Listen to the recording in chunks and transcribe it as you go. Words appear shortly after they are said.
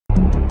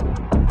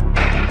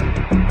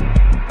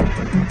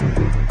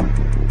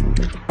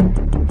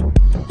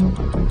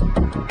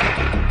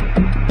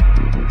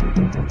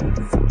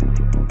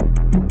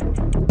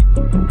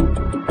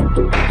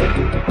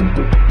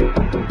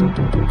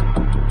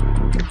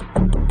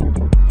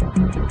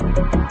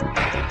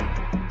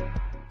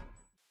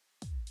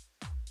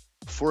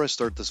Before I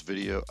start this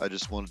video, I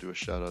just want to do a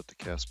shout out to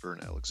Casper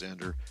and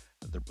Alexander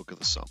and their book of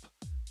the Sump.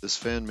 This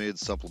fan-made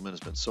supplement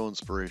has been so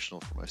inspirational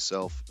for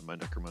myself and my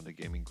Necromunda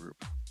gaming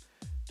group.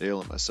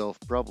 Dale and myself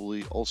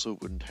probably also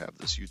wouldn't have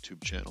this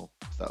YouTube channel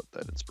without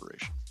that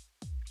inspiration.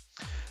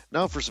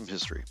 Now for some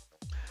history.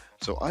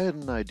 So I had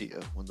an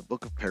idea when the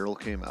Book of Peril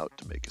came out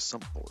to make a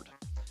sump board.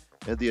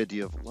 I had the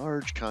idea of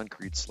large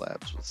concrete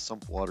slabs with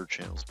sump water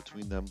channels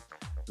between them,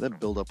 and then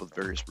build up with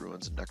various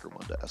ruins and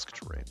Necromunda-esque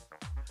terrain.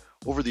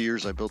 Over the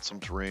years I built some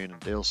terrain and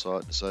Dale saw it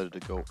and decided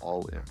to go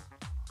all in.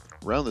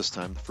 Around this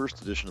time, the first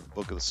edition of the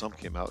Book of the Sump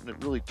came out and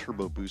it really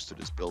turbo boosted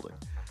his building.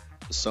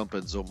 The Sump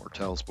and Zone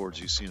Mortalis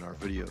boards you see in our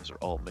videos are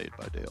all made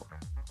by Dale.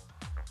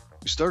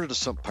 We started a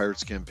Sump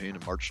Pirates campaign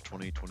in March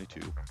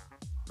 2022,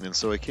 and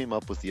so I came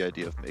up with the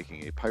idea of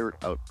making a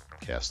pirate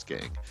outcast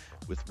gang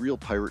with real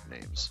pirate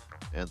names,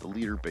 and the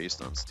leader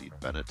based on Stede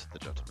Bennett, the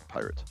gentleman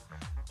pirate.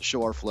 The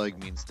Show Our Flag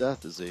Means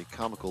Death is a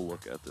comical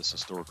look at this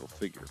historical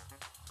figure,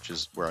 which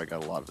is where I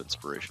got a lot of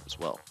inspiration as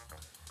well.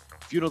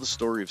 If you know the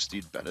story of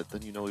Stede Bennett,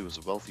 then you know he was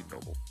a wealthy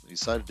noble, and he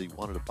decided he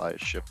wanted to buy a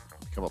ship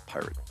and become a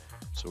pirate,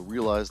 so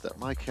realized that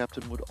my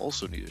captain would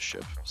also need a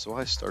ship, so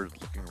I started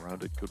looking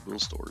around at Goodwill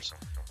stores,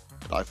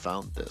 and I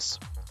found this.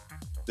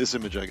 This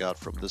image I got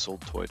from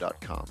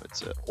thisoldtoy.com.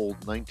 It's an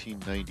old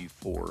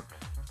 1994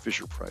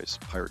 Fisher-Price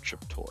pirate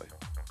ship toy.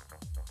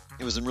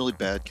 It was in really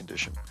bad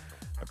condition.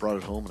 I brought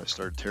it home and I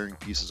started tearing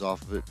pieces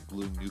off of it and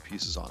gluing new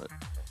pieces on it.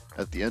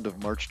 At the end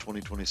of March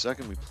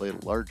 2022, we played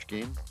a large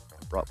game.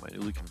 I brought my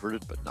newly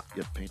converted but not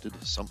yet painted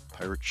Sump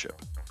pirate ship.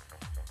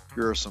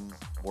 Here are some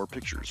more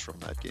pictures from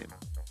that game.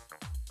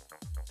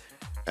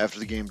 After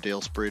the game,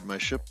 Dale sprayed my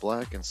ship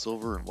black and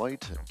silver and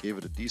white and gave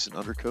it a decent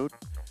undercoat.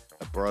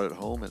 I brought it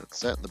home and it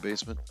sat in the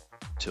basement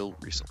until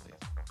recently.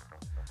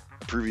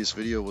 A previous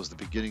video was the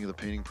beginning of the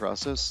painting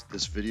process.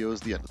 This video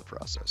is the end of the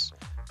process.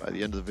 By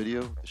the end of the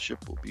video, the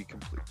ship will be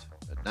complete.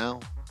 And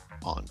now,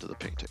 on to the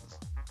painting.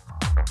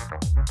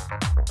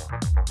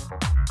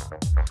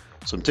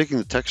 So I'm taking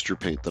the texture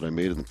paint that I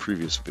made in the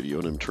previous video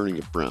and I'm turning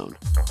it brown.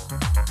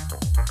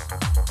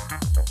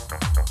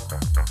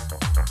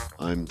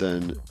 I'm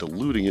then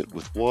diluting it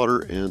with water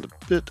and a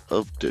bit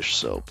of dish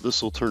soap.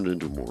 This will turn it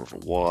into more of a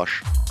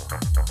wash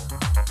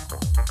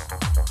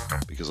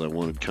because I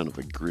wanted kind of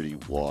a gritty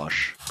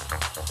wash.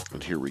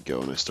 And here we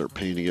go, and I start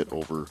painting it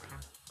over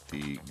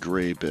the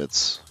gray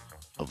bits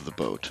of the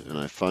boat. And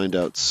I find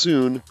out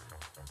soon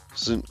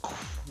this isn't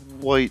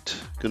quite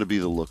going to be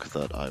the look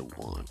that I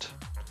want.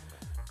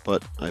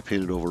 But I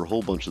painted over a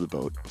whole bunch of the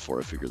boat before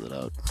I figured that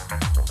out.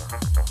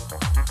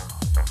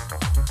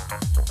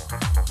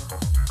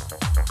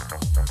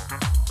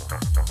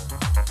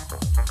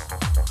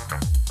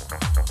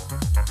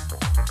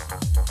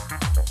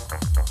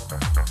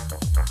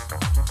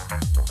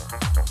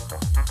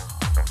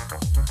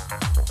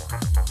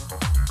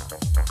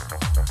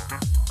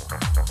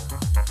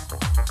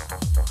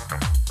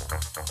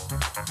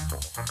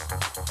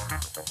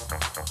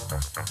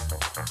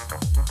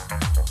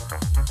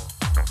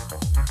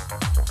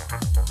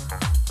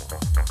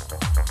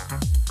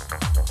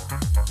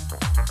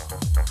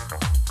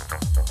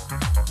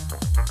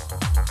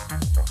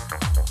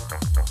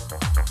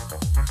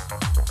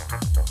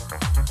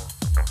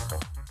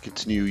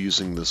 Continue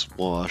using this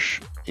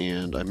wash,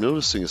 and I'm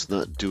noticing it's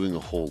not doing a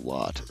whole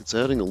lot. It's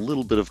adding a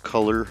little bit of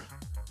color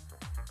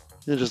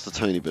and just a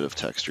tiny bit of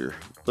texture,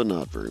 but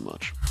not very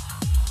much.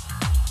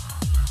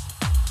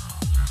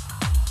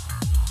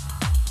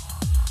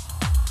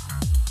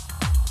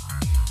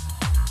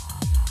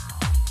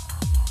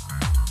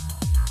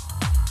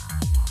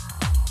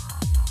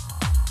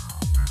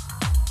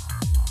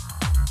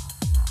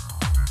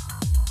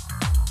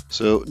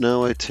 So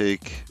now I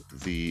take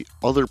the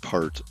other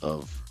part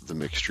of the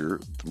mixture,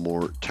 the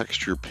more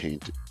texture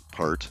paint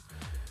part,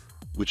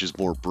 which is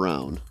more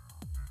brown,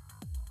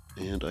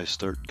 and I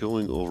start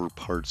going over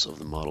parts of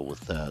the model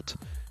with that,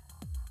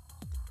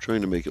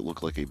 trying to make it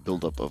look like a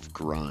buildup of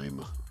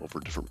grime over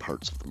different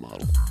parts of the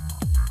model.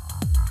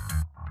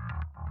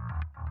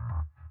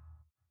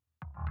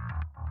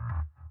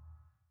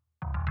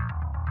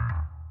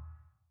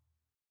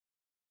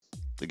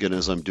 Again,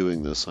 as I'm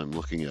doing this, I'm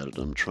looking at it,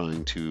 I'm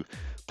trying to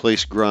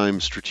place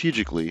grime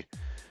strategically,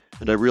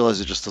 and I realize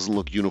it just doesn't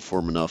look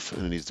uniform enough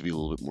and it needs to be a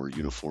little bit more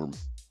uniform.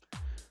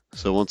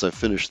 So once I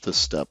finish this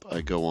step,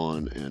 I go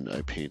on and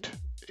I paint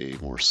a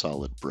more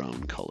solid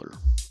brown color.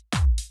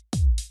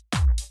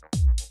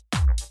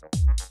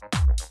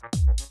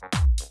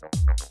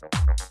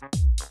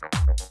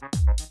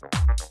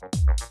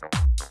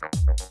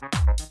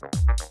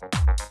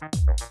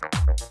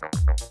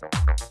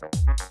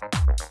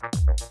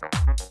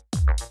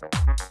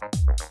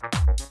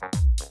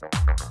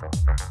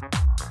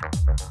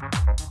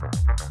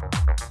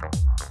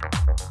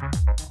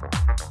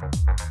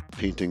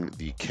 Painting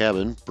the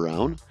cabin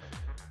brown,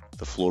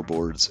 the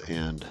floorboards,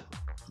 and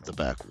the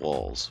back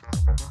walls.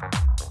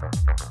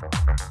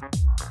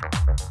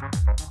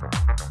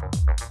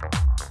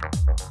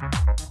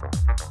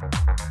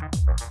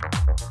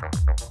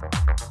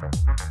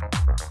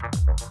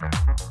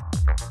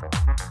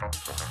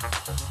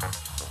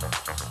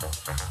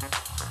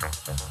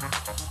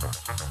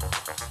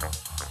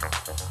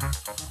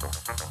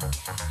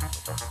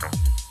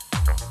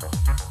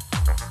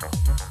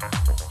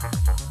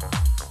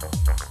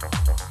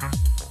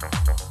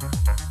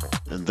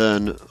 And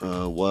then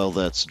while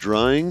that's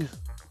drying,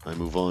 I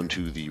move on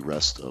to the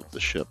rest of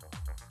the ship.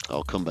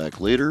 I'll come back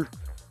later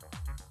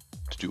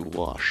to do a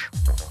wash.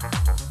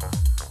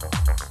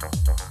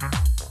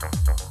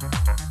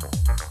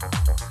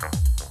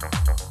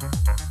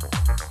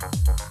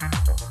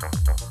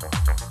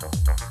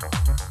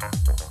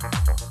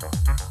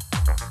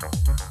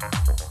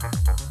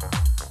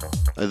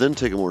 I then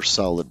take a more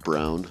solid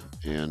brown,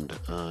 and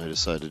I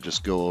decide to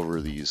just go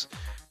over these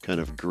kind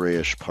of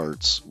grayish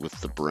parts with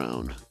the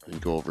brown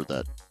and go over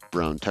that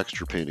brown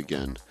texture paint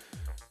again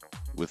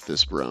with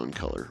this brown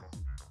color,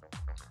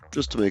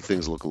 just to make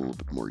things look a little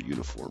bit more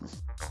uniform.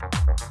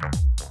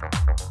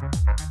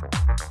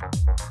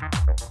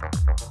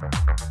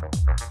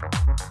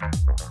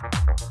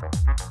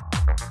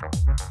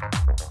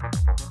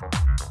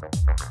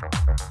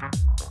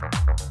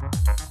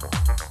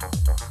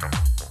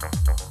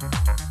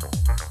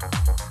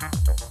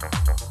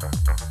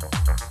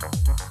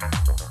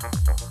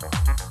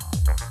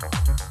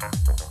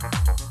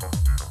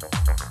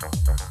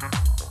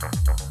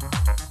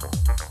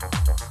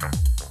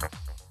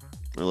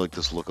 I like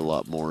this look a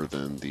lot more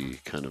than the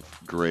kind of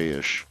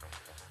grayish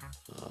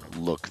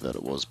look that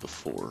it was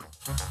before.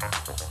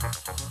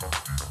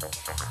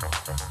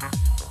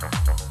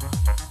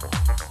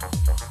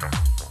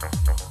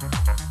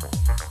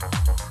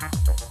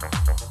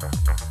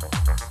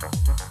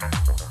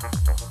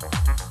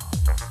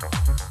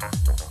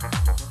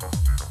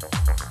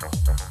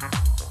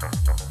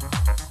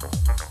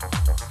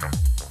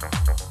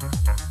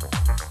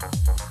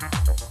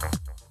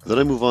 Then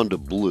I move on to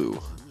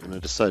blue, and I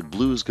decide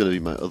blue is going to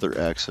be my other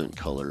accent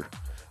color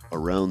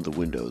around the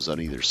windows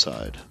on either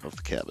side of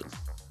the cabin.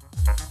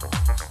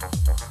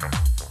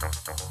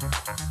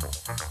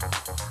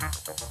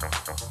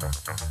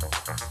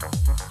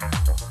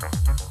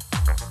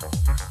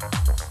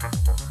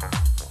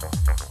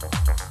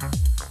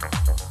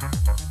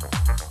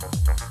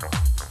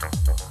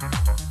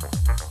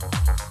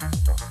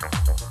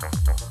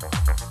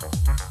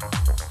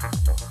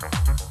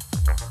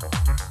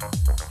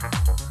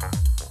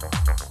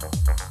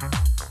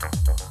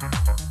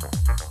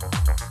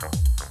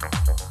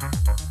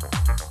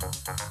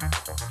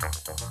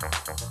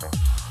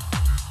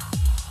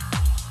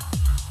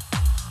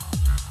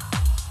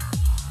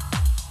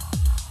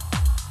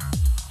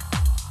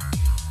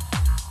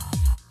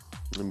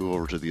 I move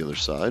over to the other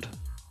side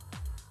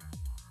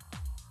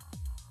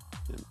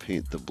and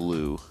paint the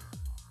blue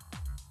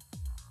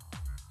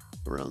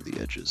around the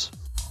edges.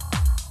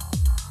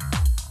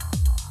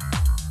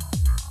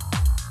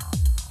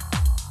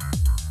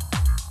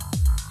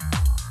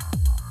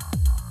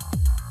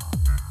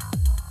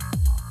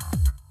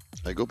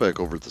 I go back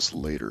over this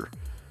later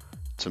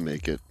to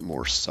make it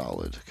more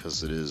solid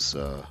because it is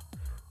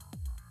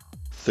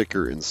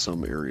thicker in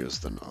some areas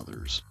than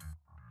others.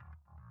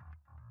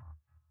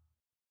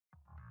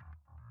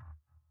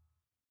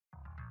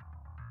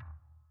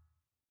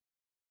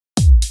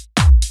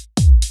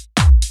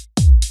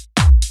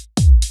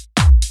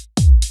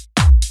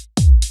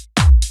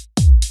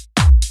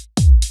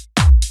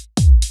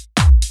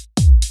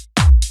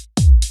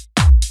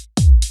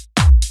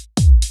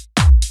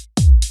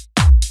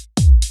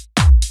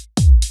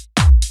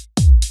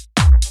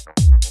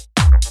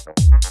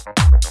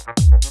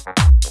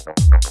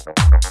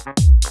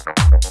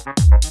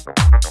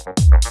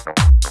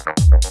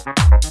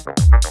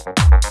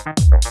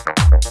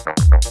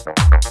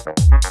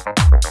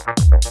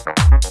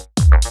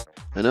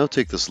 I now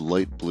take this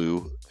light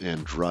blue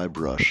and dry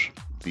brush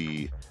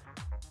the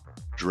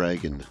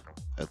dragon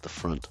at the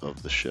front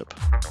of the ship.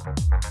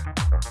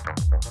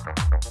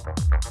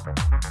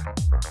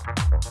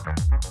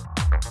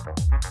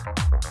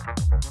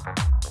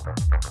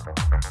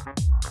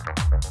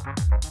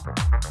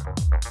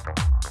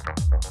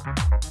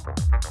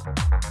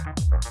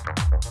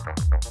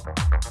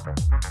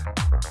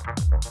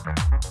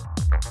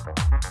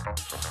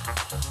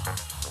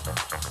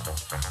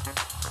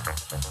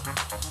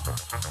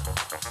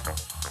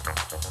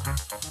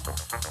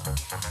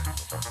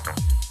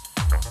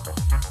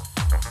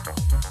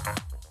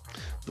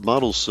 The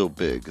model's so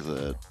big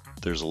that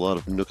there's a lot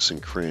of nooks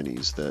and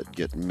crannies that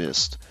get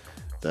missed,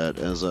 that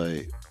as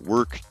I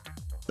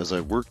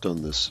worked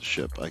on this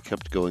ship, I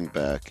kept going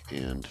back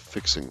and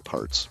fixing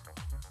parts.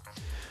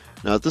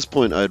 Now at this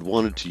point I had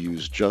wanted to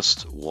use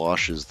just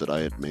washes that I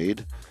had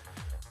made,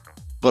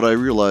 but I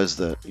realized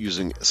that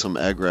using some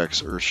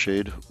Agrax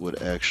Earthshade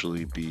would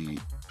actually be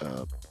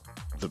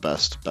the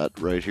best bet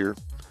right here.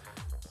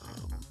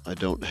 I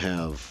don't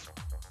have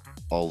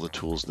all the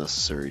tools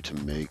necessary to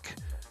make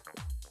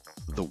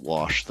the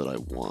wash that I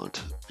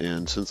want,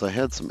 and since I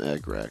had some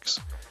Agrax,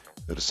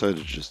 I decided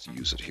to just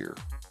use it here.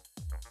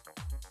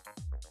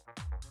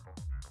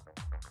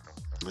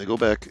 I go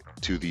back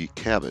to the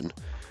cabin,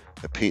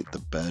 I paint the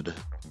bed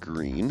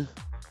green,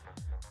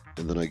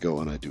 and then I go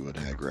and I do an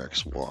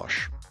Agrax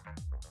wash.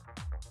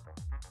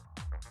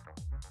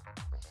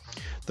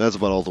 That's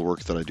about all the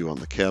work that I do on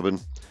the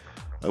cabin.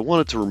 I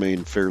want it to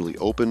remain fairly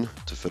open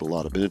to fit a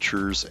lot of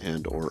miniatures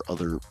and or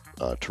other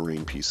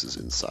terrain pieces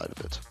inside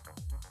of it.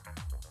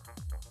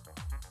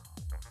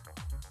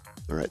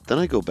 All right, then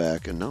I go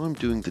back and now I'm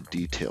doing the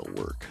detail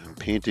work. I'm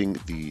painting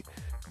the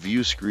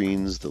view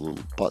screens, the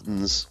little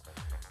buttons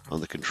on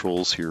the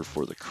controls here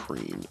for the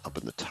crane up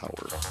in the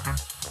tower.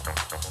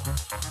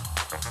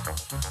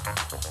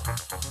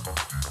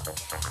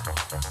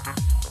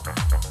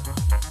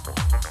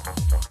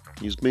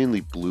 Use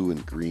mainly blue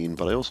and green,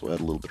 but I also add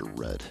a little bit of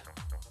red.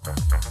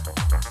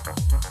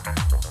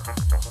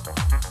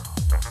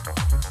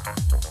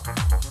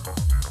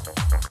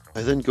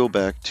 I then go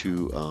back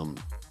to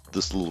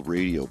this little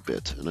radio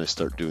bit and I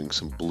start doing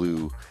some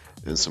blue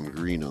and some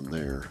green on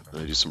there.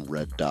 And I do some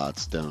red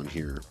dots down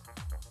here.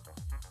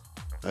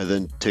 I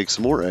then take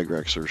some more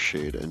Agrax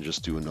Earthshade and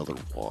just do another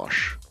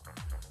wash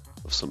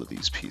of some of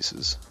these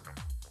pieces.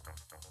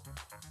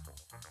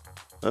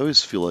 I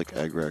always feel like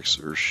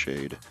Agrax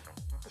Earthshade,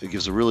 it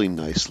gives a really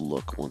nice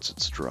look once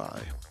it's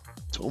dry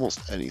to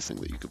almost anything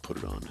that you could put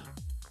it on.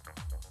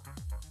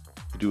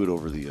 I do it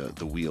over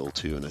the wheel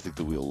too, and I think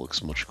the wheel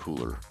looks much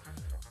cooler,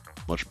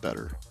 much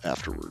better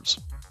afterwards.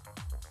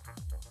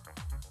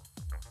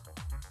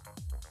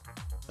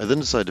 I then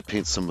decide to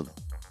paint some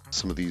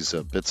of these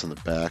bits on the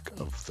back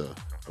of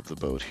the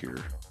boat here,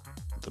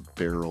 the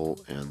barrel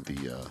and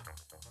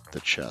the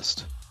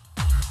chest.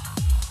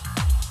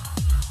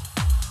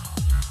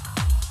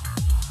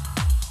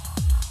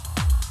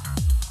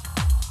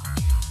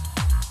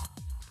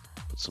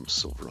 Put some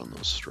silver on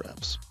those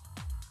straps,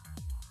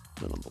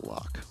 then on the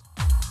lock.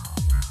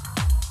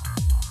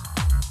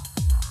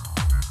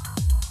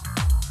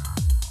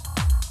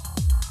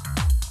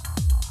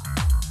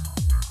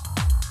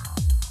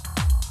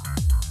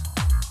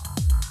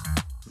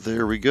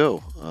 There we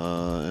go,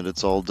 and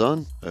it's all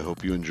done. I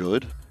hope you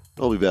enjoyed.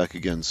 I'll be back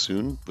again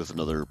soon with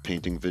another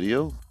painting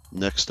video.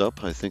 Next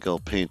up, I think I'll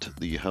paint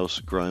the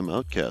House Grime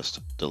Outcast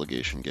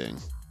delegation gang.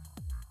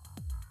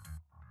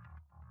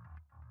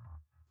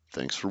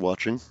 Thanks for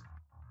watching.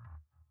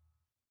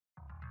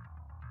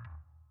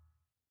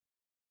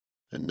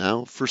 And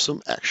now for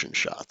some action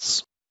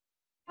shots.